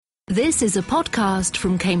This is a podcast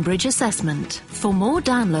from Cambridge Assessment. For more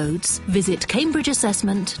downloads, visit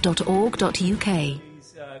cambridgeassessment.org.uk.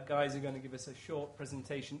 These guys are going to give us a short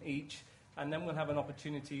presentation each, and then we'll have an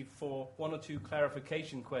opportunity for one or two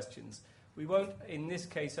clarification questions. We won't, in this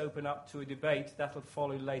case, open up to a debate. That'll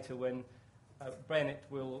follow later when Bennett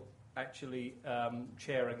will actually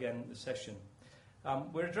chair again the session.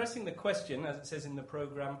 We're addressing the question, as it says in the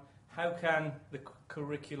programme, how can the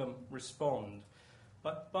curriculum respond?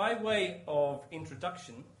 But by way of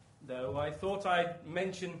introduction, though, I thought I'd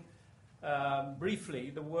mention briefly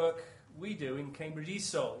the work we do in Cambridge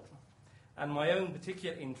ESOL and my own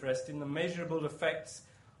particular interest in the measurable effects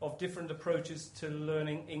of different approaches to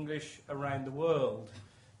learning English around the world,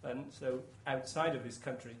 and so outside of this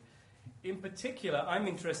country. In particular, I'm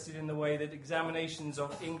interested in the way that examinations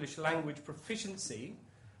of English language proficiency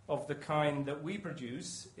of the kind that we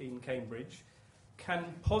produce in Cambridge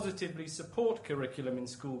can positively support curriculum in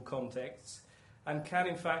school contexts and can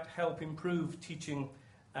in fact help improve teaching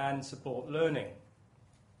and support learning.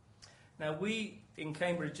 Now, we in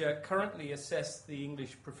Cambridge currently assess the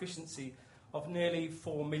English proficiency of nearly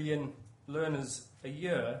 4 million learners a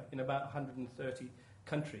year in about 130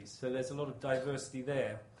 countries, so there's a lot of diversity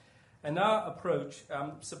there. And our approach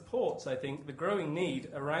supports, I think, the growing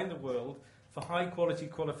need around the world for high-quality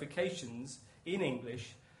qualifications in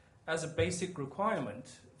English as a basic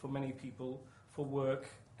requirement for many people for work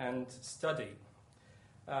and study.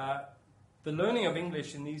 The learning of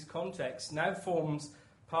English in these contexts now forms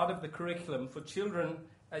part of the curriculum for children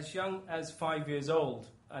as young as 5 years old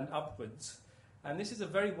and upwards. And this is a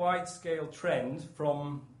very wide-scale trend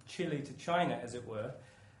from Chile to China, as it were.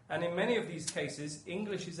 And in many of these cases,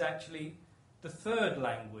 English is actually the third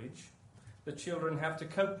language that children have to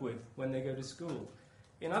cope with when they go to school.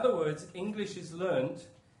 In other words, English is learnt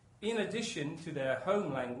in addition to their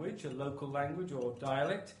home language, a local language or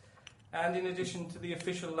dialect, and in addition to the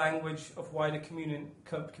official language of wider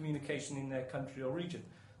communication in their country or region.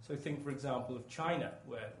 So think, for example, of China,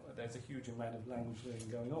 where there's a huge amount of language learning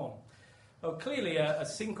going on. Well, clearly a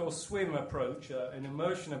sink or swim approach, an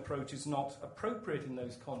immersion approach, is not appropriate in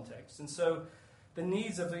those contexts. And so the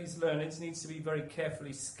needs of these learners needs to be very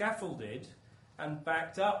carefully scaffolded and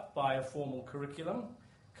backed up by a formal curriculum,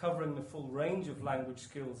 covering the full range of language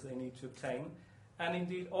skills they need to obtain, and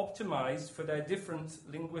indeed optimized for their different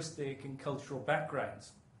linguistic and cultural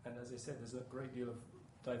backgrounds. And as I said, there's a great deal of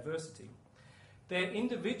diversity. Their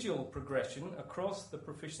individual progression across the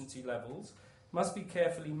proficiency levels must be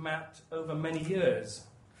carefully mapped over many years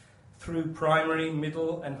through primary,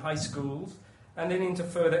 middle and high schools, and then into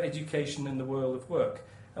further education in the world of work.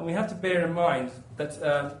 And we have to bear in mind that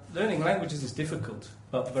learning languages is difficult,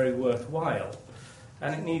 but very worthwhile,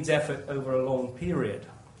 and it needs effort over a long period.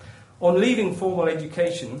 On leaving formal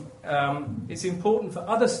education, it's important for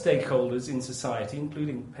other stakeholders in society,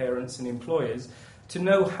 including parents and employers, to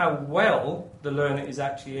know how well the learner is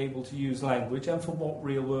actually able to use language and for what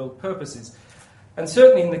real-world purposes. And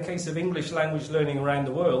certainly in the case of English language learning around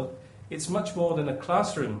the world, it's much more than a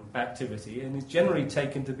classroom activity and is generally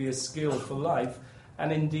taken to be a skill for life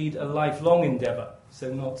and indeed a lifelong endeavour,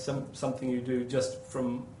 so not something you do just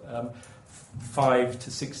from 5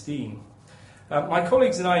 to 16. My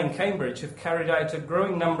colleagues and I in Cambridge have carried out a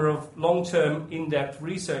growing number of long-term, in-depth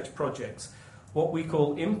research projects, what we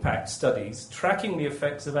call impact studies, tracking the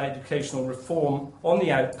effects of educational reform on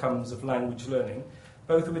the outcomes of language learning,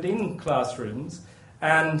 both within classrooms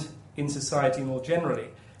and in society more generally.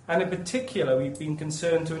 And in particular, we've been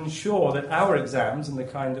concerned to ensure that our exams, and the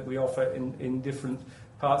kind that we offer in different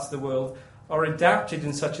parts of the world, are adapted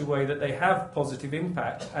in such a way that they have positive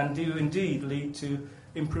impact and do indeed lead to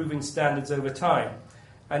improving standards over time.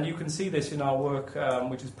 And you can see this in our work,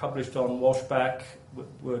 which is published on Washback,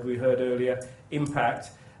 word we heard earlier,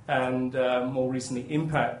 Impact, and more recently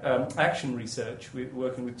Impact Action Research,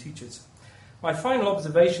 working with teachers. My final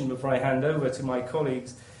observation before I hand over to my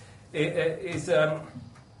colleagues is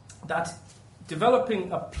that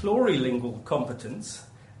developing a plurilingual competence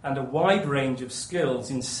and a wide range of skills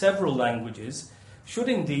in several languages should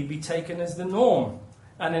indeed be taken as the norm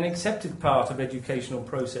and an accepted part of educational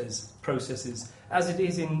processes, as it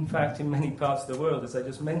is in fact in many parts of the world, as I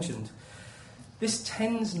just mentioned. This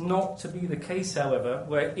tends not to be the case, however,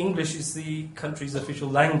 where English is the country's official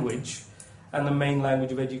language and the main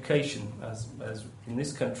language of education, as in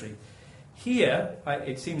this country. Here,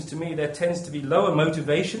 it seems to me, there tends to be lower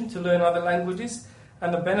motivation to learn other languages,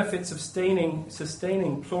 and the benefits of sustaining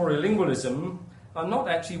plurilingualism are not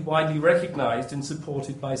actually widely recognised and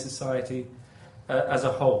supported by society as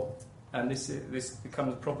a whole. And this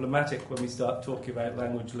becomes problematic when we start talking about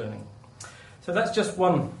language learning. So that's just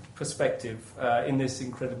one perspective in this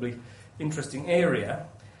incredibly interesting area.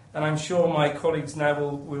 And I'm sure my colleagues now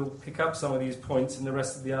will pick up some of these points in the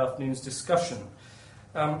rest of the afternoon's discussion.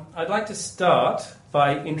 I'd like to start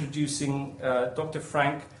by introducing Dr.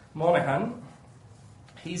 Frank Monaghan.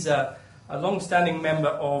 He's a long-standing member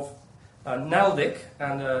of NALDIC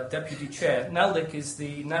and a deputy chair. NALDIC is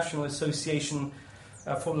the National Association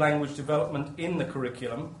for Language Development in the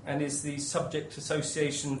Curriculum and is the subject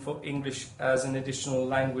association for English as an additional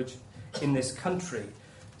language in this country.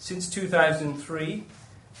 Since 2003,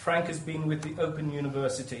 Frank has been with the Open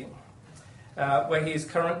University, where he is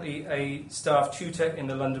currently a staff tutor in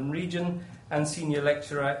the London region and senior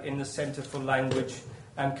lecturer in the Centre for Language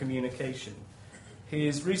and Communication.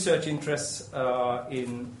 His research interests are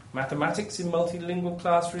in mathematics in multilingual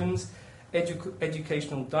classrooms,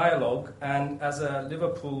 educational dialogue, and as a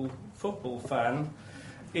Liverpool football fan,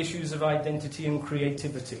 issues of identity and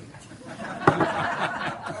creativity.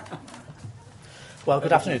 Well,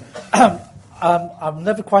 good afternoon. I'm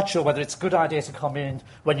never quite sure whether it's a good idea to come in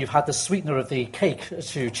when you've had the sweetener of the cake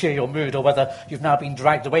to cheer your mood, or whether you've now been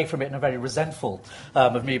dragged away from it and are very resentful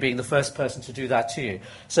of me being the first person to do that to you.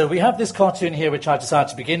 So we have this cartoon here, which I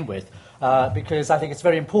decided to begin with, because I think it's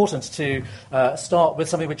very important to start with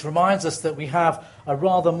something which reminds us that we have a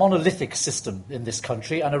rather monolithic system in this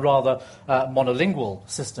country and a rather monolingual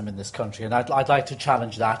system in this country. And I'd like to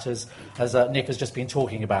challenge that, as Nick has just been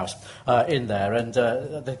talking about in there. And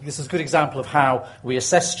this is a good example of how we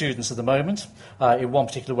assess students at the moment in one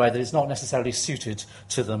particular way that is not necessarily suited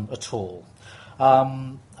to them at all.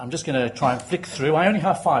 I'm just going to try and flick through. I only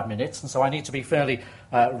have 5 minutes, and so I need to be fairly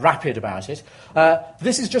rapid about it.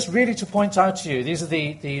 This is just really to point out to you, these are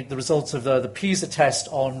the results of the PISA test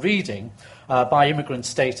on reading by immigrant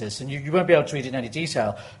status, and you won't be able to read it in any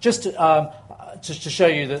detail. Just to show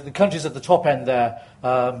you that the countries at the top end there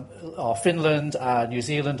are Finland, New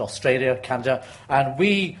Zealand, Australia, Canada, and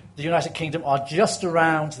we, the United Kingdom, are just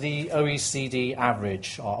around the OECD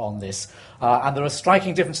average on this. And there are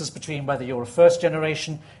striking differences between whether you're a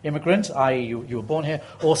first-generation immigrant, i.e. you were born here,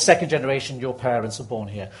 or second-generation, your parents were born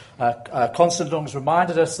here. Constant Lung's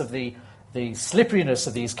reminded us of the slipperiness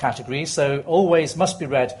of these categories, so always must be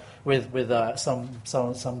read with some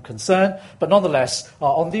concern. But nonetheless,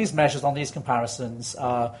 on these measures, on these comparisons,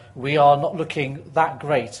 we are not looking that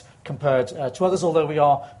great compared to others, although we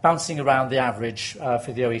are bouncing around the average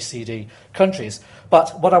for the OECD countries.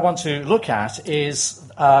 But what I want to look at is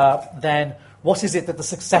then what is it that the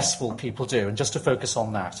successful people do, and just to focus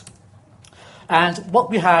on that. And what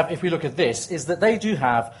we have, if we look at this, is that they do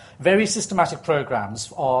have very systematic programs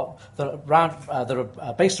that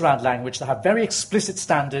are based around language, that have very explicit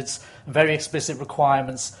standards and very explicit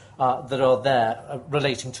requirements that are there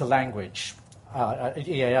relating to language,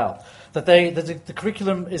 EAL. That the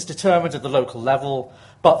curriculum is determined at the local level,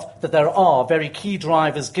 but that there are very key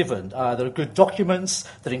drivers given. There are good documents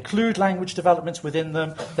that include language development within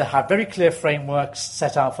them, that have very clear frameworks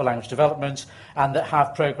set out for language development, and that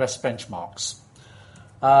have progress benchmarks.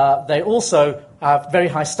 They also have very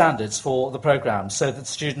high standards for the programme, so that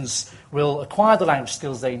students will acquire the language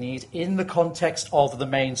skills they need in the context of the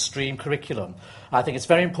mainstream curriculum. I think it's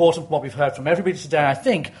very important. What we've heard from everybody today, I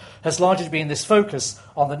think, has largely been this focus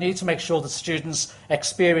on the need to make sure that students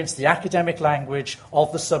experience the academic language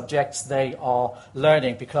of the subjects they are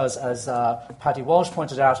learning, because, as Paddy Walsh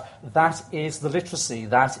pointed out, that is the literacy,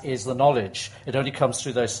 that is the knowledge. It only comes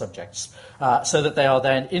through those subjects, so that they are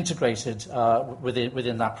then integrated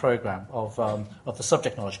within that programme of the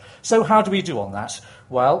subject knowledge. So how do we do on that?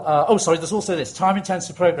 Well, there's also this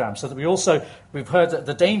time-intensive programme, so that we've heard that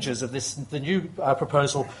the dangers of the new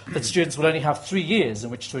proposal, that students will only have 3 years in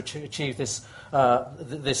which to achieve this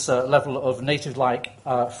level of native-like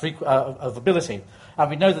of ability. And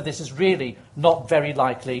we know that this is really not very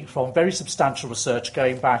likely from very substantial research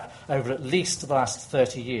going back over at least the last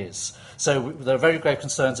 30 years. So there are very great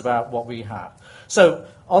concerns about what we have. So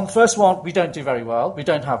on the first one, we don't do very well. We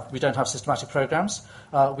don't have systematic programs.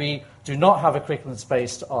 We do not have a curriculum that's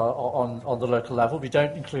based on the local level. We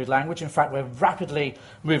don't include language. In fact, we're rapidly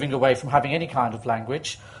moving away from having any kind of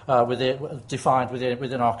language defined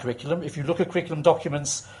within our curriculum. If you look at curriculum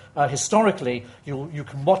documents historically, you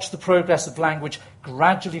can watch the progress of language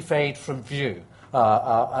gradually fade from view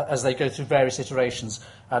as they go through various iterations.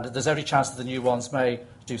 And there's every chance that the new ones may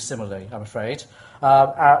do similarly, I'm afraid.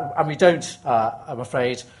 And we don't, I'm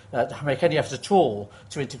afraid, make any effort at all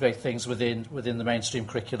to integrate things within the mainstream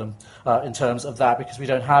curriculum in terms of that, because we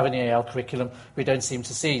don't have an EAL curriculum. We don't seem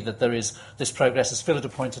to see that there is this progress, as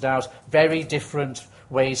Philida pointed out, very different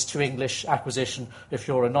ways to English acquisition if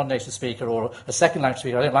you're a non-native speaker or a second language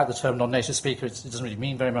speaker. I don't like the term non-native speaker, it doesn't really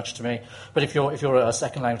mean very much to me, but if you're a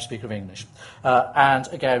second language speaker of English. And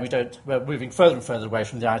again, we're moving further and further away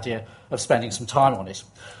from the idea of spending some time on it.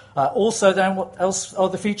 Also then, what else are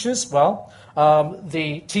the features? Well,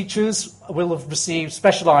 the teachers will have received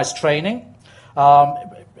specialised training,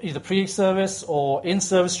 either pre-service or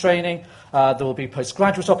in-service training. There will be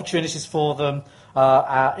postgraduate opportunities for them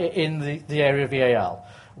in the area of EAL.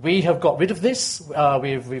 We have got rid of this.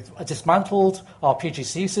 We've dismantled our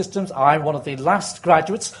PGCE systems. I'm one of the last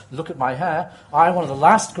graduates. Look at my hair. I'm one of the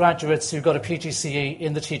last graduates who got a PGCE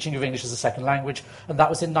in the teaching of English as a second language, and that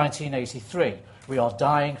was in 1983. We are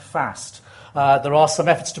dying fast. There are some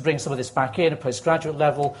efforts to bring some of this back in at postgraduate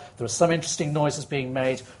level. There are some interesting noises being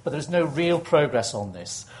made, but there's no real progress on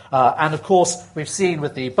this. And of course, we've seen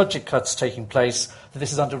with the budget cuts taking place that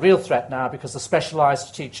this is under real threat now, because the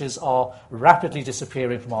specialised teachers are rapidly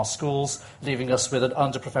disappearing from our schools, leaving us with an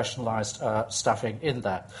under-professionalised staffing in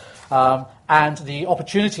there. And the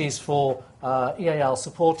opportunities for EAL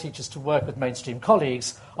support teachers to work with mainstream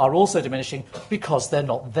colleagues are also diminishing because they're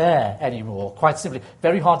not there anymore. Quite simply,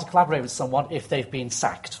 very hard to collaborate with someone if they've been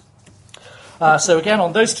sacked. So again,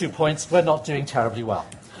 on those 2 points, we're not doing terribly well.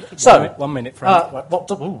 So, 1 minute, Frank.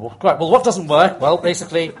 Great. Well, what doesn't work? Well,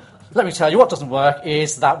 basically, let me tell you what doesn't work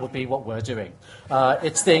is that would be what we're doing.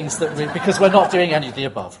 It's things that because we're not doing any of the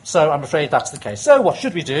above. So I'm afraid that's the case. So what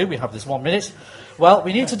should we do? We have this 1 minute. Well,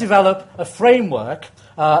 we need to develop a framework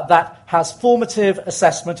that has formative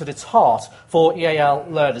assessment at its heart for EAL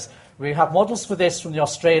learners. We have models for this from the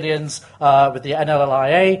Australians with the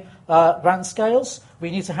NLLIA grant scales. We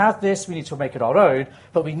need to have this, we need to make it our own,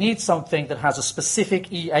 but we need something that has a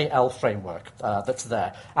specific EAL framework that's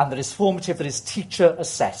there, and that is formative, that is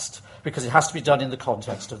teacher-assessed, because it has to be done in the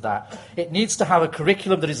context of that. It needs to have a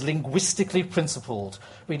curriculum that is linguistically principled.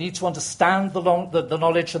 We need to understand the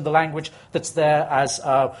knowledge and the language that's there, as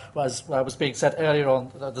was being said earlier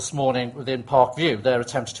on this morning within Parkview, their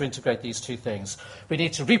attempt to integrate these two things. We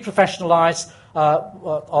need to reprofessionalise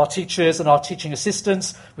our teachers and our teaching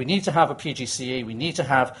assistants. We need to have a PGCE. We need to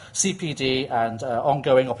have CPD and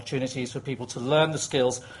ongoing opportunities for people to learn the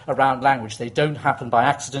skills around language. They don't happen by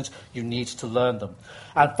accident. You need to learn them.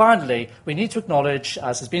 And finally, we need to acknowledge,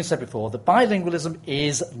 as has been said before, that bilingualism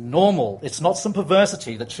is normal. It's not some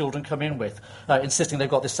perversity that children come in with, insisting they've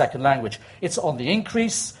got this second language. It's on the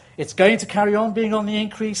increase. It's going to carry on being on the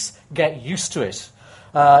increase. Get used to it.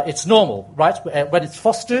 It's normal, right? When it's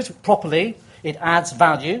fostered properly, it adds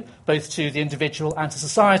value both to the individual and to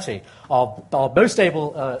society. Our most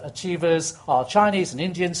able achievers are Chinese and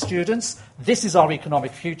Indian students. This is our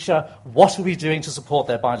economic future. What are we doing to support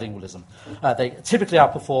their bilingualism? They typically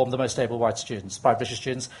outperform the most able white students, by British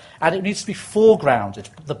students, and it needs to be foregrounded.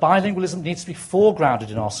 The bilingualism needs to be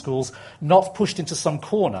foregrounded in our schools, not pushed into some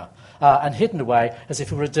corner and hidden away as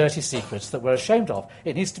if it were a dirty secret that we're ashamed of.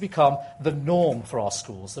 It needs to become the norm for our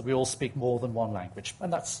schools, that we all speak more than one language.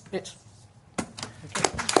 And that's it.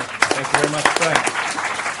 Thank you very much, Frank.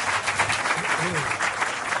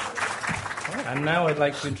 And now I'd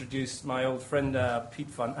like to introduce my old friend Piet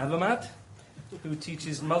van Avermaet, who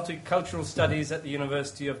teaches multicultural studies at the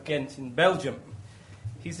University of Ghent in Belgium.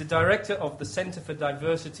 He's the director of the Centre for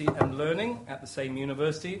Diversity and Learning at the same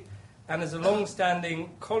university, and is a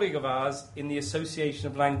long-standing colleague of ours in the Association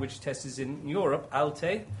of Language Testers in Europe,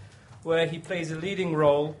 ALTE, where he plays a leading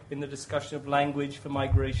role in the discussion of language for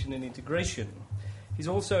migration and integration. He's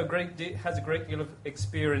also has a great deal of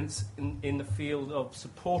experience in the field of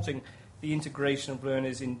supporting the integration of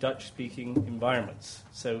learners in Dutch-speaking environments.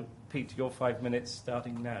 So, Pete, your 5 minutes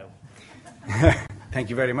starting now. Thank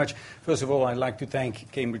you very much. First of all, I'd like to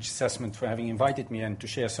thank Cambridge Assessment for having invited me and to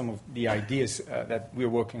share some of the ideas that we're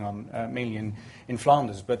working on, mainly in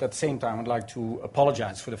Flanders. But at the same time, I'd like to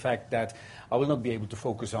apologize for the fact that I will not be able to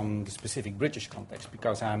focus on the specific British context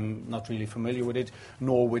because I'm not really familiar with it,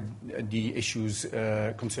 nor with the issues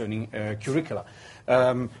concerning curricula.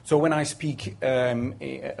 So when I speak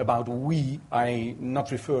about we, I'm not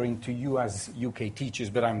referring to you as UK teachers,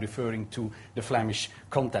 but I'm referring to the Flemish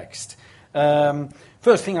context.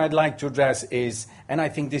 First thing I'd like to address is, and I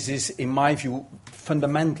think this is, in my view,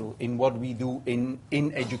 fundamental in what we do in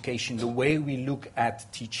education, the way we look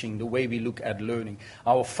at teaching, the way we look at learning.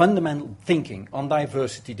 Our fundamental thinking on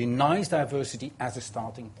diversity denies diversity as a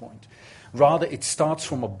starting point. Rather, it starts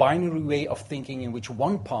from a binary way of thinking in which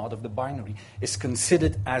one part of the binary is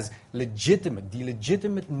considered as legitimate, the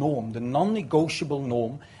legitimate norm, the non-negotiable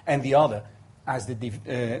norm, and the other as the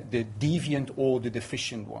deviant or the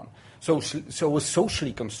deficient one. So a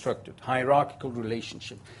socially constructed, hierarchical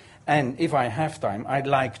relationship. And if I have time, I'd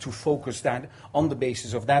like to focus that on the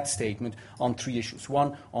basis of that statement on 3 issues.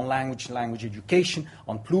 1, on language education,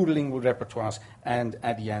 on plurilingual repertoires, and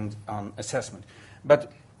at the end, on assessment.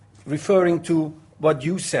 But referring to what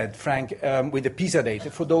you said, Frank, with the PISA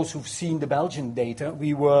data, for those who've seen the Belgian data,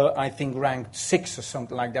 we were, I think, ranked 6 or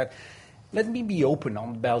something like that. Let me be open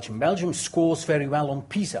on Belgium. Belgium scores very well on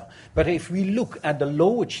PISA. But if we look at the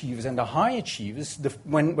low achievers and the high achievers,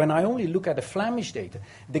 when I only look at the Flemish data,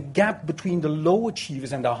 the gap between the low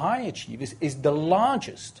achievers and the high achievers is the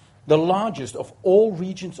largest of all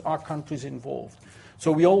regions or countries involved.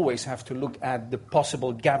 So we always have to look at the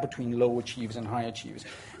possible gap between low achievers and high achievers.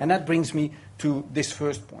 And that brings me to this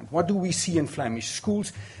first point. What do we see in Flemish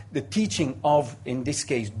schools? The teaching of, in this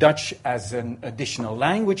case, Dutch as an additional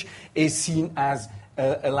language is seen as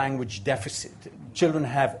a language deficit. Children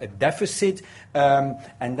have a deficit,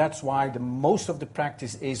 and that's why most of the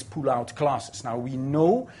practice is pull-out classes. Now, we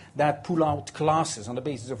know that pull-out classes, on the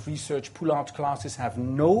basis of research, pull-out classes have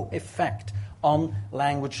no effect on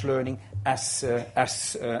language learning as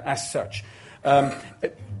such.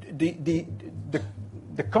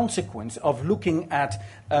 The consequence of looking at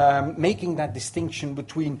making that distinction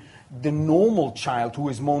between the normal child who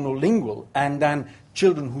is monolingual and then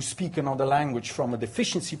children who speak another language from a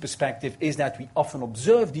deficiency perspective is that we often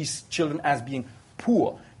observe these children as being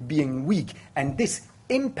poor, being weak, and this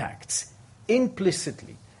impacts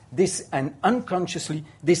implicitly, this and unconsciously,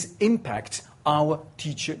 this impacts our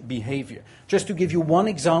teacher behavior. Just to give you one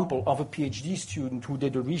example of a PhD student who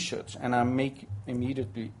did a research, and I make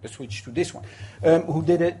immediately a switch to this one, who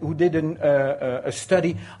did a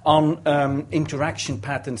study on interaction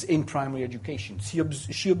patterns in primary education.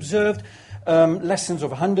 She observed lessons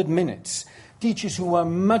of 100 minutes, teachers who were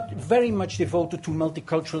very much devoted to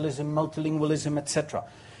multiculturalism, multilingualism, etc.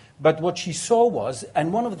 But what she saw was,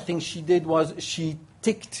 and one of the things she did was she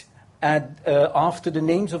ticked after the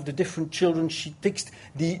names of the different children, she ticked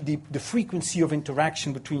the frequency of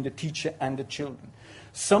interaction between the teacher and the children.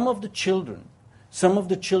 Some of the children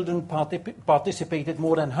participated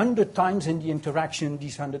more than 100 times in the interaction in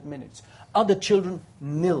these 100 minutes. Other children,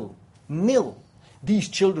 nil. These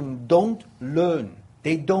children don't learn.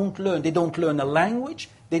 They don't learn a language.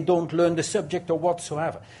 They don't learn the subject or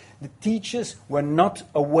whatsoever. The teachers were not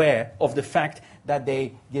aware of the fact that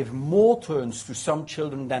they give more turns to some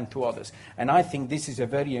children than to others. And I think this is a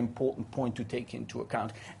very important point to take into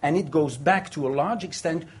account. And it goes back to a large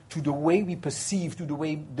extent to the way we perceive, to the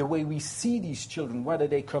way we see these children, whether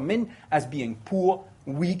they come in as being poor,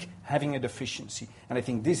 weak, having a deficiency. And I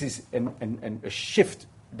think this is a shift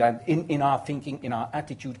that in our thinking, in our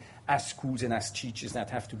attitude as schools and as teachers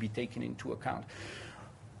that have to be taken into account.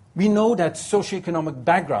 We know that socioeconomic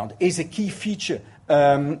background is a key feature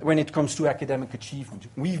when it comes to academic achievement.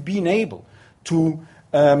 We've been able to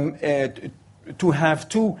have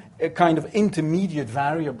 2 kind of intermediate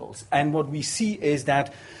variables. And what we see is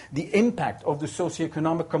that the impact of the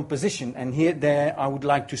socioeconomic composition, and there I would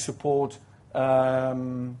like to support,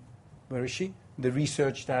 where is she? The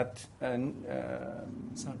research that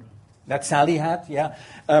Sally had, yeah.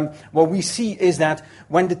 What we see is that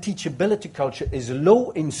when the teachability culture is low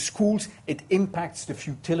in schools, it impacts the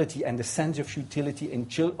futility and the sense of futility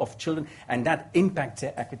of children, and that impacts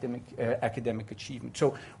their academic achievement.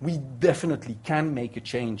 So we definitely can make a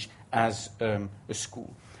change as a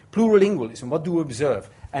school. Plurilingualism, what do we observe?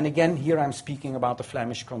 And again, here I'm speaking about the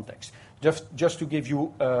Flemish context. Just to give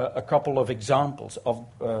you a couple of examples of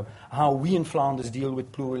how we in Flanders deal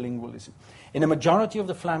with plurilingualism. In a majority of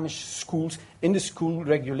the Flemish schools, in the school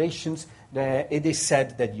regulations, it is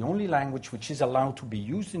said that the only language which is allowed to be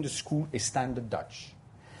used in the school is Standard Dutch.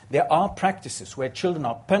 There are practices where children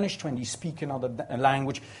are punished when they speak another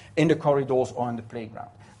language in the corridors or in the playground.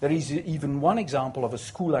 There is even one example of a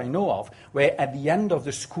school I know of where at the end of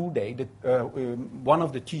the school day, one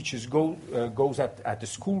of the teachers goes at the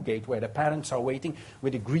school gate where the parents are waiting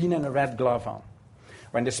with a green and a red glove on.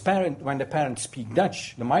 When the parents speak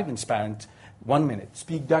Dutch, the migrant's parent, 1 minute,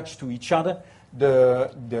 speak Dutch to each other,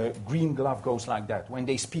 the green glove goes like that. When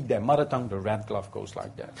they speak their mother tongue, the red glove goes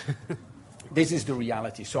like that. This is the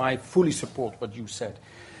reality. So I fully support what you said.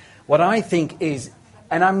 What I think is,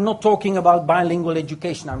 and I'm not talking about bilingual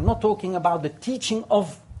education, I'm not talking about the teaching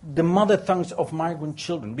of the mother tongues of migrant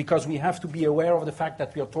children, because we have to be aware of the fact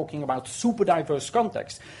that we are talking about super diverse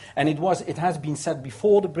contexts. And it has been said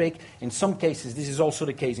before the break, in some cases, this is also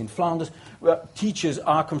the case in Flanders, where teachers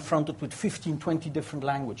are confronted with 15, 20 different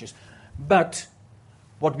languages. But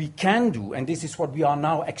what we can do, and this is what we are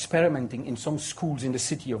now experimenting in some schools in the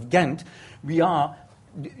city of Ghent, we are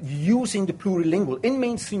using the plurilingual, in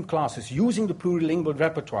mainstream classes, using the plurilingual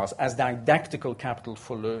repertoires as didactical capital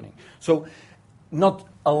for learning. So not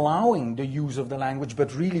allowing the use of the language,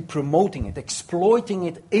 but really promoting it, exploiting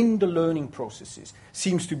it in the learning processes,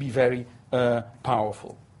 seems to be very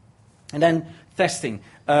powerful. And then testing.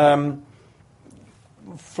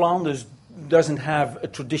 Flanders doesn't have a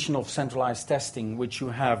tradition of centralized testing, which you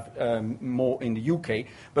have more in the UK,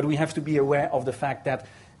 but we have to be aware of the fact that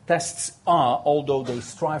tests are, although they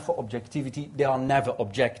strive for objectivity, they are never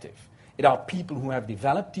objective. It are people who have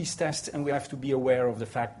developed these tests, and we have to be aware of the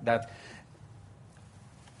fact that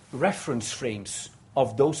reference frames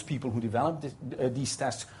of those people who developed these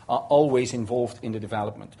tests are always involved in the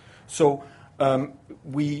development. So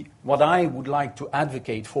what I would like to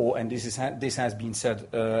advocate for, and this has been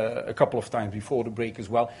said a couple of times before the break as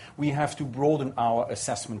well, we have to broaden our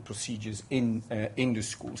assessment procedures in the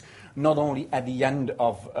schools. Not only at the end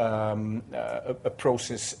of a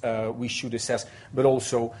process we should assess, but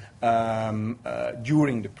also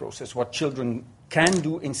during the process. What children can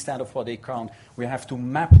do instead of what they can't. We have to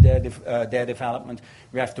map their development.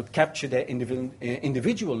 We have to capture their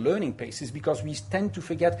individual learning paces, because we tend to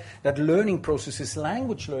forget that learning processes,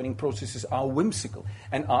 language learning processes, are whimsical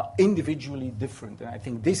and are individually different. And I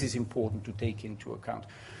think this is important to take into account.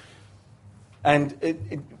 And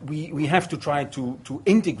we have to try to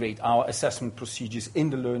integrate our assessment procedures in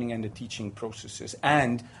the learning and the teaching processes.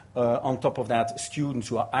 And on top of that, students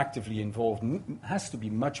who are actively involved has to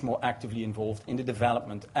be much more actively involved in the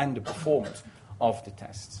development and the performance of the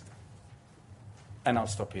tests. And I'll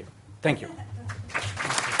stop here. Thank you. Well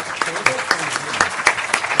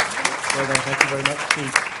done, thank you very much,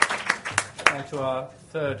 Keith. And to our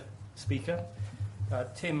third speaker,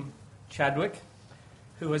 Tim Chadwick,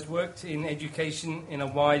 who has worked in education in a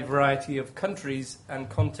wide variety of countries and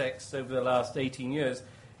contexts over the last 18 years,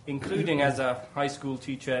 including as a high school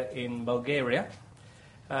teacher in Bulgaria.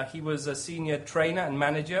 He was a senior trainer and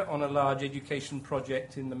manager on a large education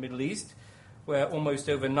project in the Middle East, where almost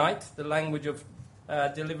overnight the language of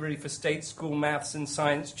delivery for state school maths and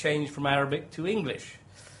science changed from Arabic to English.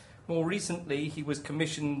 More recently, he was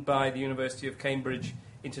commissioned by the University of Cambridge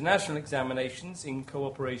International Examinations in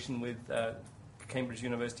cooperation with Cambridge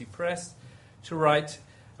University Press to write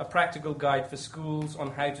a practical guide for schools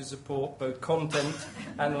on how to support both content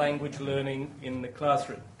and language learning in the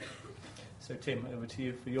classroom. So, Tim, over to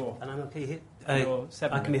you for your... And I'm okay here? Your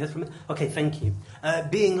 7 I can be heard from it? Okay, thank you.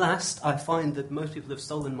 Being last, I find that most people have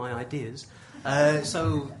stolen my ideas.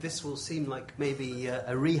 So this will seem like maybe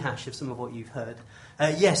a rehash of some of what you've heard.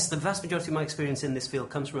 Yes, the vast majority of my experience in this field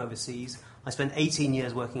comes from overseas. I spent 18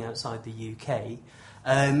 years working outside the UK.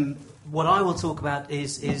 What I will talk about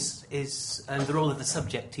is the role of the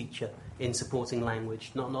subject teacher in supporting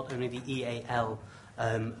language, not only the EAL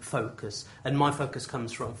focus. And my focus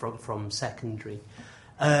comes from secondary.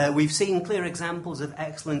 We've seen clear examples of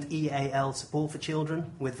excellent EAL support for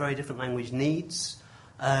children with very different language needs.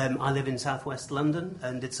 I live in southwest London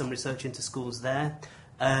and did some research into schools there.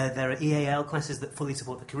 There are EAL classes that fully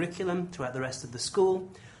support the curriculum throughout the rest of the school.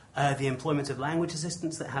 The employment of language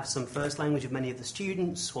assistants that have some first language of many of the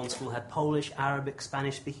students. One school had Polish, Arabic,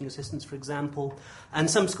 Spanish-speaking assistants, for example. And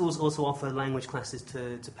some schools also offer language classes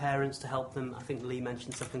to parents to help them. I think Lee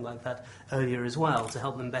mentioned something like that earlier as well, to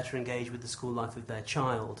help them better engage with the school life of their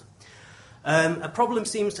child. A problem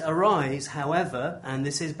seems to arise, however, and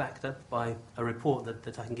this is backed up by a report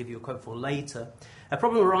that I can give you a quote for later. A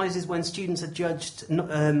problem arises when students are judged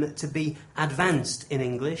to be advanced in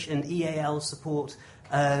English, and EAL support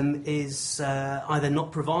is either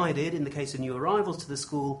not provided in the case of new arrivals to the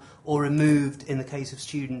school, or removed in the case of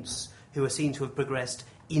students who are seen to have progressed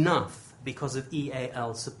enough because of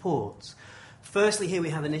EAL support. Firstly, here we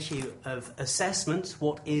have an issue of assessment.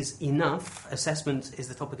 What is enough? Assessment is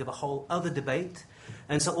the topic of a whole other debate.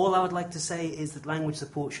 And so all I would like to say is that language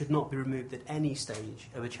support should not be removed at any stage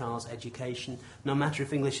of a child's education, no matter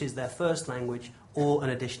if English is their first language or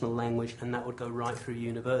an additional language, and that would go right through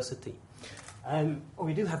university.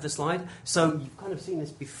 We do have the slide. So you've kind of seen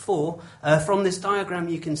this before. From this diagram,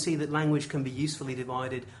 you can see that language can be usefully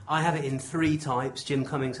divided. I have it in 3 types. Jim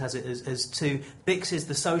Cummings has it as 2. BICS is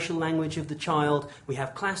the social language of the child. We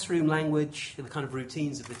have classroom language, the kind of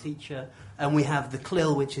routines of the teacher. And we have the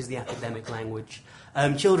CLIL, which is the academic language.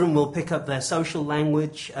 Children will pick up their social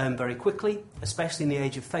language very quickly, especially in the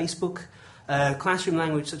age of Facebook. Classroom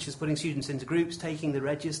language, such as putting students into groups, taking the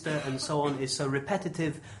register, and so on, is so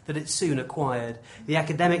repetitive that it's soon acquired. The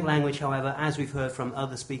academic language, however, as we've heard from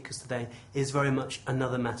other speakers today, is very much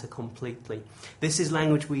another matter completely. This is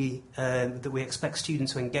language that we expect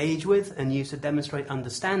students to engage with and use to demonstrate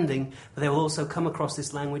understanding, but they will also come across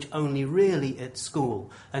this language only really at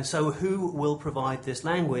school. And so who will provide this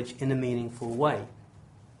language in a meaningful way?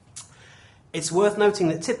 It's worth noting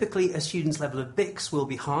that typically a student's level of BICS will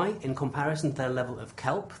be high in comparison to their level of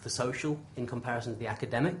KELP, the social, in comparison to the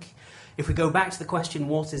academic. If we go back to the question,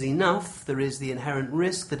 what is enough, there is the inherent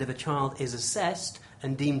risk that if a child is assessed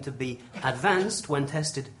and deemed to be advanced when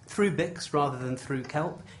tested through BICS rather than through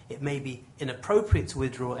KELP, it may be inappropriate to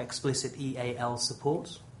withdraw explicit EAL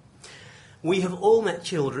support. We have all met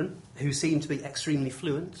children who seem to be extremely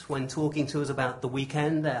fluent when talking to us about the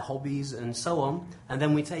weekend, their hobbies and so on, and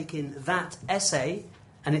then we take in that essay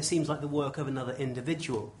and it seems like the work of another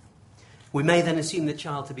individual. We may then assume the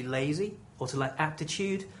child to be lazy or to lack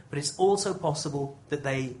aptitude, but it's also possible that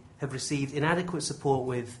they have received inadequate support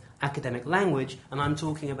with academic language, and I'm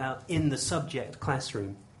talking about in the subject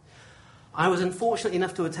classroom. I was unfortunate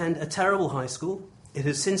enough to attend a terrible high school. It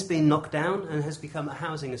has since been knocked down and has become a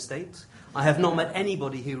housing estate. I have not met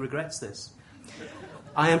anybody who regrets this.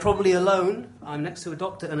 I am probably alone. I'm next to a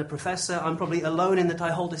doctor and a professor. I'm probably alone in that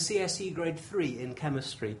I hold a CSE grade 3 in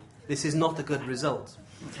chemistry. This is not a good result.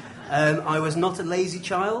 I was not a lazy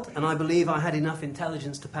child, and I believe I had enough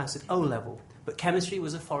intelligence to pass at O-level. But chemistry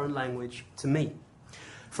was a foreign language to me.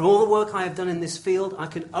 From all the work I have done in this field, I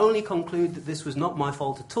can only conclude that this was not my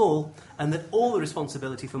fault at all, and that all the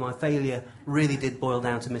responsibility for my failure really did boil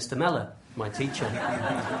down to Mr. Mellor, my teacher.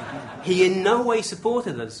 He in no way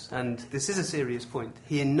supported us, and this is a serious point,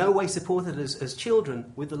 he in no way supported us as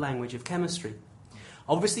children with the language of chemistry.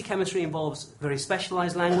 Obviously, chemistry involves very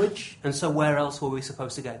specialised language, and so where else were we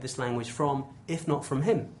supposed to get this language from, if not from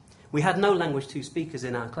him? We had no language 2 speakers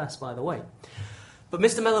in our class, by the way. But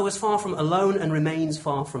Mr. Mellor was far from alone and remains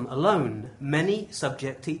far from alone. Many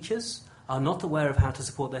subject teachers are not aware of how to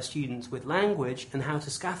support their students with language and how to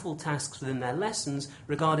scaffold tasks within their lessons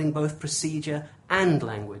regarding both procedure and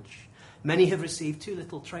language. Many have received too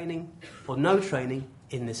little training or no training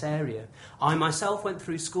in this area. I myself went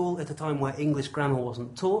through school at a time where English grammar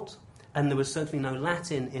wasn't taught, and there was certainly no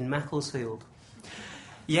Latin in Macclesfield.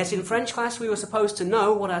 Yet in French class we were supposed to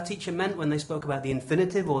know what our teacher meant when they spoke about the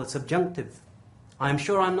infinitive or the subjunctive. I am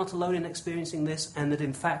sure I'm not alone in experiencing this, and that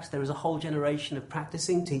in fact there is a whole generation of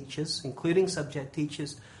practicing teachers, including subject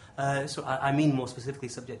teachers, I mean more specifically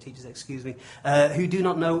subject teachers, who do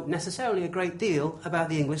not know necessarily a great deal about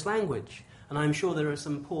the English language. And I'm sure there are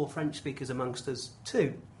some poor French speakers amongst us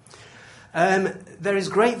too. There is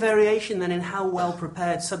great variation then in how well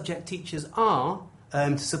prepared subject teachers are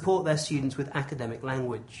to support their students with academic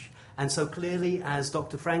language. And so clearly, as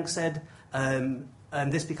Dr. Frank said,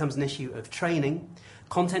 this becomes an issue of training.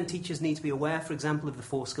 Content teachers need to be aware, for example, of the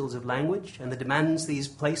 4 skills of language and the demands these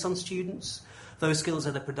place on students. Those skills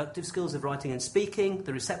are the productive skills of writing and speaking,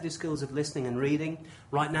 the receptive skills of listening and reading.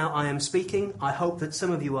 Right now I am speaking. I hope that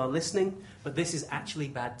some of you are listening, but this is actually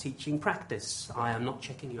bad teaching practice. I am not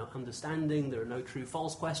checking your understanding. There are no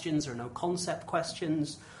true-false questions. There are no concept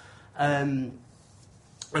questions. And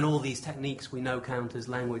all these techniques we know count as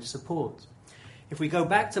language support. If we go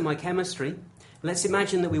back to my chemistry, let's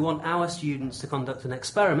imagine that we want our students to conduct an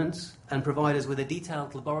experiment and provide us with a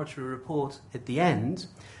detailed laboratory report at the end.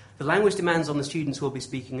 The language demands on the students will be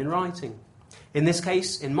speaking and writing. In this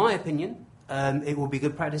case, in my opinion, it will be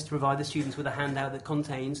good practice to provide the students with a handout that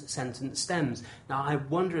contains sentence stems. Now, I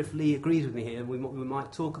wonder if Lee agrees with me here, and we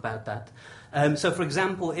might talk about that. So, for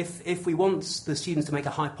example, if we want the students to make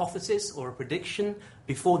a hypothesis or a prediction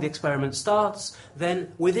before the experiment starts,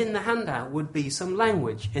 then within the handout would be some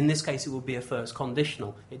language. In this case, it would be a first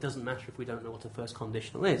conditional. It doesn't matter if we don't know what a first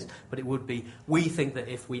conditional is, but it would be, we think that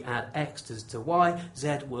if we add X to Y,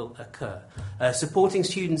 Z will occur. Supporting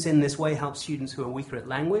students in this way helps students who are weaker at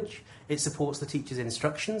language. It supports the teacher's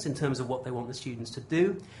instructions in terms of what they want the students to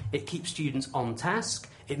do. It keeps students on task.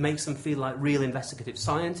 It makes them feel like real investigative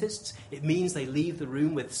scientists. It means they leave the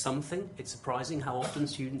room with something. It's surprising how often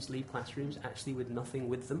students leave classrooms actually with nothing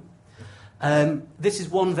with them. This is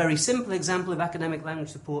one very simple example of academic language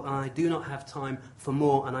support, and I do not have time for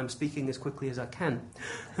more, and I'm speaking as quickly as I can.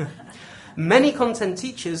 Many content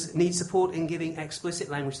teachers need support in giving explicit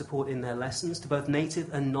language support in their lessons to both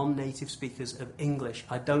native and non-native speakers of English.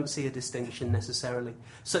 I don't see a distinction necessarily,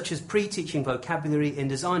 such as pre-teaching vocabulary, in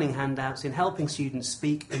designing handouts, in helping students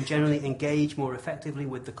speak and generally engage more effectively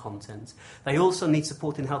with the content. They also need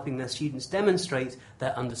support in helping their students demonstrate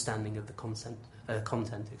their understanding of the content.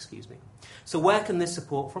 So where can this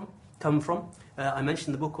support come from? I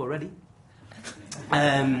mentioned the book already.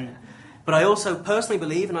 But I also personally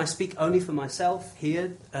believe, and I speak only for myself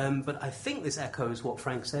here, but I think this echoes what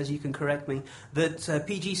Frank says, you can correct me, that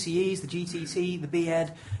PGCEs, the GTT, the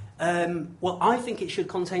BEd, I think it should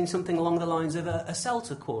contain something along the lines of a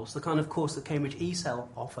CELTA course, the kind of course that Cambridge eCEL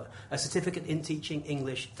offer, a certificate in teaching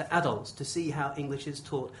English to adults, to see how English is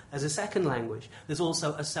taught as a second language. There's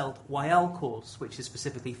also a CELT YL course, which is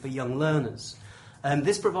specifically for young learners.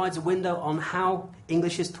 This provides a window on how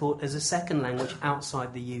English is taught as a second language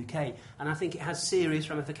outside the UK, and I think it has serious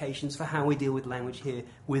ramifications for how we deal with language here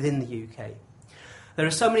within the UK. There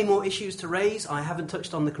are so many more issues to raise. I haven't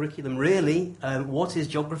touched on the curriculum really. What is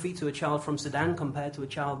geography to a child from Sudan compared to a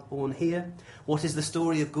child born here? What is the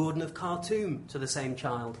story of Gordon of Khartoum to the same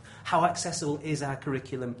child? How accessible is our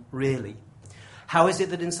curriculum really? How is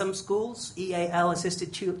it that in some schools,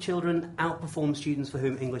 EAL-assisted children outperform students for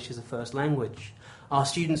whom English is a first language? Are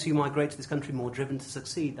students who migrate to this country more driven to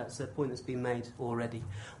succeed? That's a point that's been made already.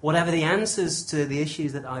 Whatever the answers to the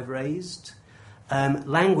issues that I've raised,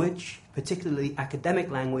 language, particularly academic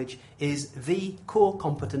language, is the core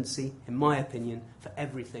competency, in my opinion, for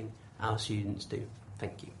everything our students do.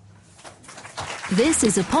 Thank you. This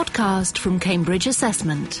is a podcast from Cambridge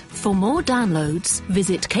Assessment. For more downloads,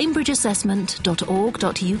 visit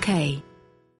cambridgeassessment.org.uk.